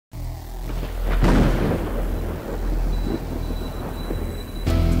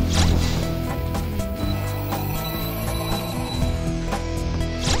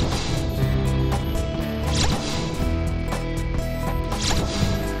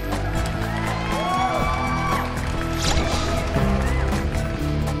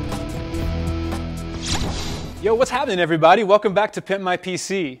Yo, what's happening, everybody? Welcome back to Pimp My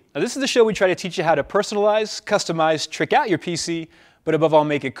PC. Now, this is the show we try to teach you how to personalize, customize, trick out your PC, but above all,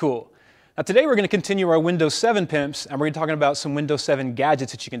 make it cool. Now, today we're going to continue our Windows 7 pimps, and we're going to be talking about some Windows 7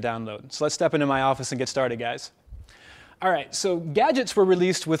 gadgets that you can download. So let's step into my office and get started, guys. All right, so gadgets were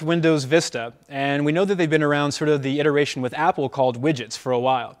released with Windows Vista, and we know that they've been around sort of the iteration with Apple called widgets for a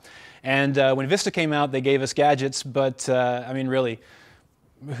while. And when Vista came out, they gave us gadgets, but I mean, really,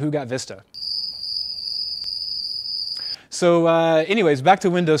 who got Vista? So anyways, back to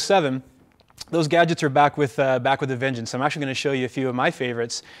Windows 7. Those gadgets are back with a vengeance. I'm actually going to show you a few of my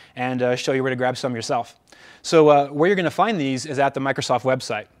favorites and show you where to grab some yourself. So where you're going to find these is at the Microsoft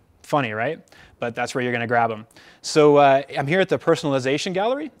website. Funny, right? But that's where you're going to grab them. So I'm here at the personalization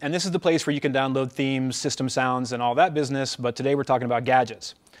gallery, and this is the place where you can download themes, system sounds, and all that business, but today we're talking about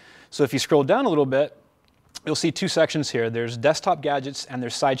gadgets. So if you scroll down a little bit, you'll see two sections here. There's desktop gadgets and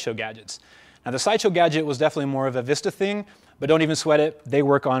there's sideshow gadgets. Now, the sideshow gadget was definitely more of a Vista thing, but don't even sweat it. They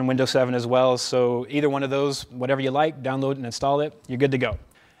work on Windows 7 as well, so either one of those, whatever you like, download and install it, you're good to go.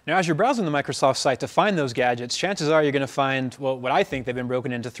 Now, as you're browsing the Microsoft site to find those gadgets, chances are you're going to find, well, what I think they've been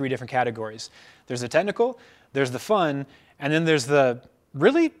broken into three different categories. There's the technical, there's the fun, and then there's the,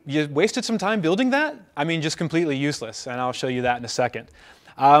 really? You wasted some time building that? I mean, just completely useless, and I'll show you that in a second.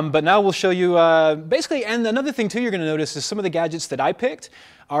 But now we'll show you, basically, and another thing too you're going to notice is some of the gadgets that I picked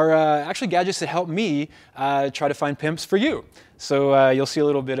are actually gadgets that help me try to find pimps for you. So you'll see a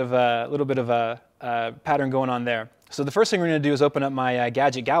little bit of a pattern going on there. So the first thing we're going to do is open up my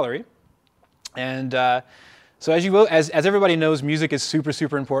gadget gallery. And so as everybody knows, music is super,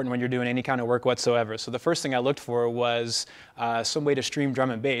 super important when you're doing any kind of work whatsoever. So the first thing I looked for was some way to stream drum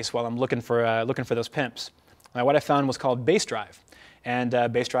and bass while I'm looking for those pimps. Now, what I found was called Bass Drive. And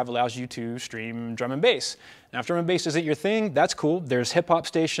Bass Drive allows you to stream drum and bass. Now, if drum and bass isn't your thing, that's cool. There's hip-hop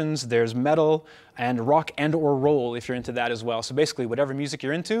stations, there's metal, and rock and or roll if you're into that as well. So basically, whatever music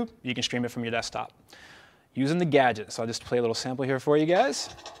you're into, you can stream it from your desktop using the gadget. So I'll just play a little sample here for you guys.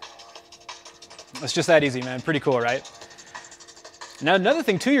 It's just that easy, man. Pretty cool, right? Now, another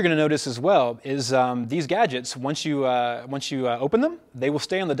thing, too, you're going to notice as well is these gadgets, once you open them, they will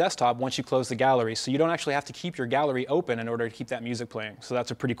stay on the desktop once you close the gallery. So you don't actually have to keep your gallery open in order to keep that music playing. So that's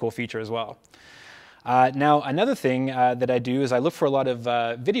a pretty cool feature as well. Now, another thing that I do is I look for a lot of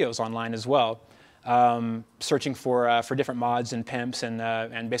videos online as well, searching for different mods and pimps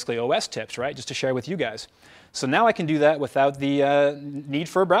and basically OS tips, right, just to share with you guys. So now I can do that without the need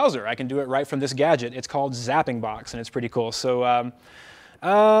for a browser. I can do it right from this gadget. It's called Zapping Box, and it's pretty cool. So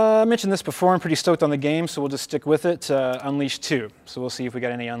I mentioned this before. I'm pretty stoked on the game, so we'll just stick with it. Unleash 2. So we'll see if we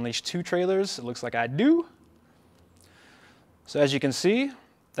got any Unleash 2 trailers. It looks like I do. So as you can see,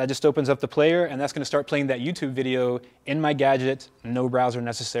 that just opens up the player, and that's going to start playing that YouTube video in my gadget, no browser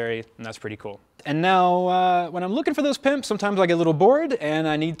necessary, and that's pretty cool. And now, when I'm looking for those pimps, sometimes I get a little bored, and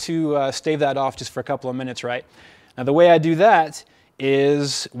I need to stave that off just for a couple of minutes, right? Now, the way I do that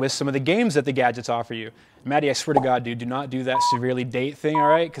is with some of the games that the gadgets offer you. Maddie, I swear to God, dude, do not do that severely date thing, all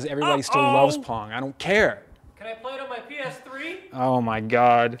right? Because everybody still loves Pong. I don't care. Can I play it on my PS3? Oh, my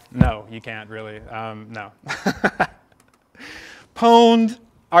God. No, you can't, really. No. Pwned.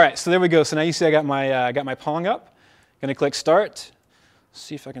 All right, so there we go. So now you see I got my Pong up. Gonna click Start.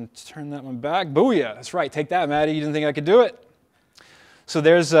 See if I can turn that one back. Booyah! That's right. Take that, Maddie. You didn't think I could do it. So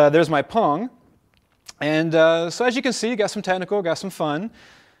there's my Pong, and so as you can see, got some technical, got some fun.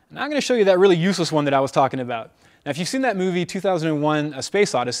 Now I'm going to show you that really useless one that I was talking about. Now, if you've seen that movie 2001: A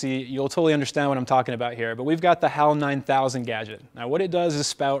Space Odyssey, you'll totally understand what I'm talking about here. But we've got the HAL 9000 gadget. Now, what it does is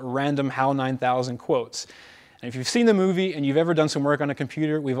spout random HAL 9000 quotes. And if you've seen the movie and you've ever done some work on a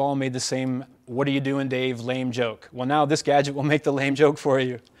computer, we've all made the same, "What are you doing, Dave?" lame joke. Well, now this gadget will make the lame joke for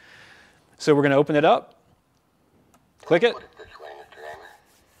you. So we're going to open it up. Click it. Put it this way, Mr. Gamer.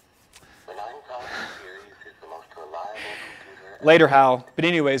 The 9000 series is the most reliable computer. Later, Hal. But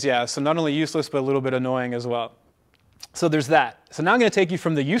anyways, yeah, so not only useless, but a little bit annoying as well. So there's that. So now I'm going to take you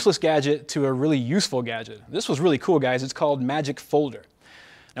from the useless gadget to a really useful gadget. This was really cool, guys. It's called Magic Folder.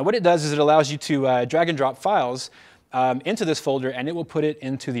 Now what it does is it allows you to drag and drop files into this folder, and it will put it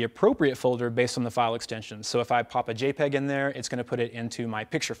into the appropriate folder based on the file extension. So if I pop a JPEG in there, it's going to put it into my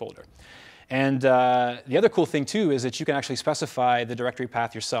picture folder. And the other cool thing too is that you can actually specify the directory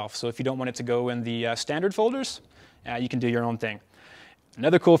path yourself. So if you don't want it to go in the standard folders, you can do your own thing.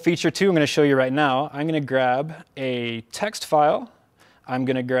 Another cool feature too I'm going to show you right now. I'm going to grab a text file, I'm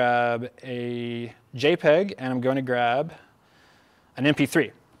going to grab a JPEG, and I'm going to grab an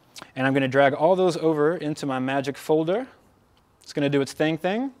MP3. And I'm going to drag all those over into my Magic folder. It's going to do its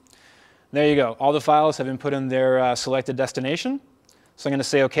thing. There you go. All the files have been put in their selected destination. So I'm going to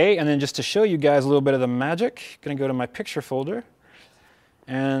say OK, and then just to show you guys a little bit of the magic, I'm going to go to my picture folder.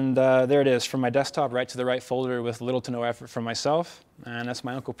 And there it is, from my desktop right to the right folder with little to no effort from myself. And that's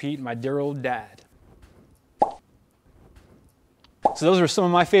my Uncle Pete, my dear old dad. So those are some of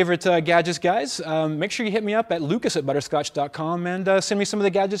my favorite gadgets, guys. Make sure you hit me up at lucas@butterscotch.com and send me some of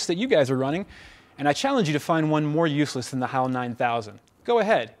the gadgets that you guys are running. And I challenge you to find one more useless than the HAL 9000. Go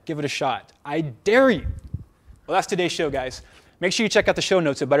ahead, give it a shot. I dare you. Well, that's today's show, guys. Make sure you check out the show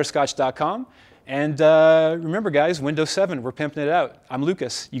notes at butterscotch.com. And remember, guys, Windows 7, we're pimping it out. I'm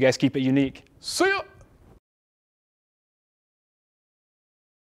Lucas. You guys keep it unique. See ya!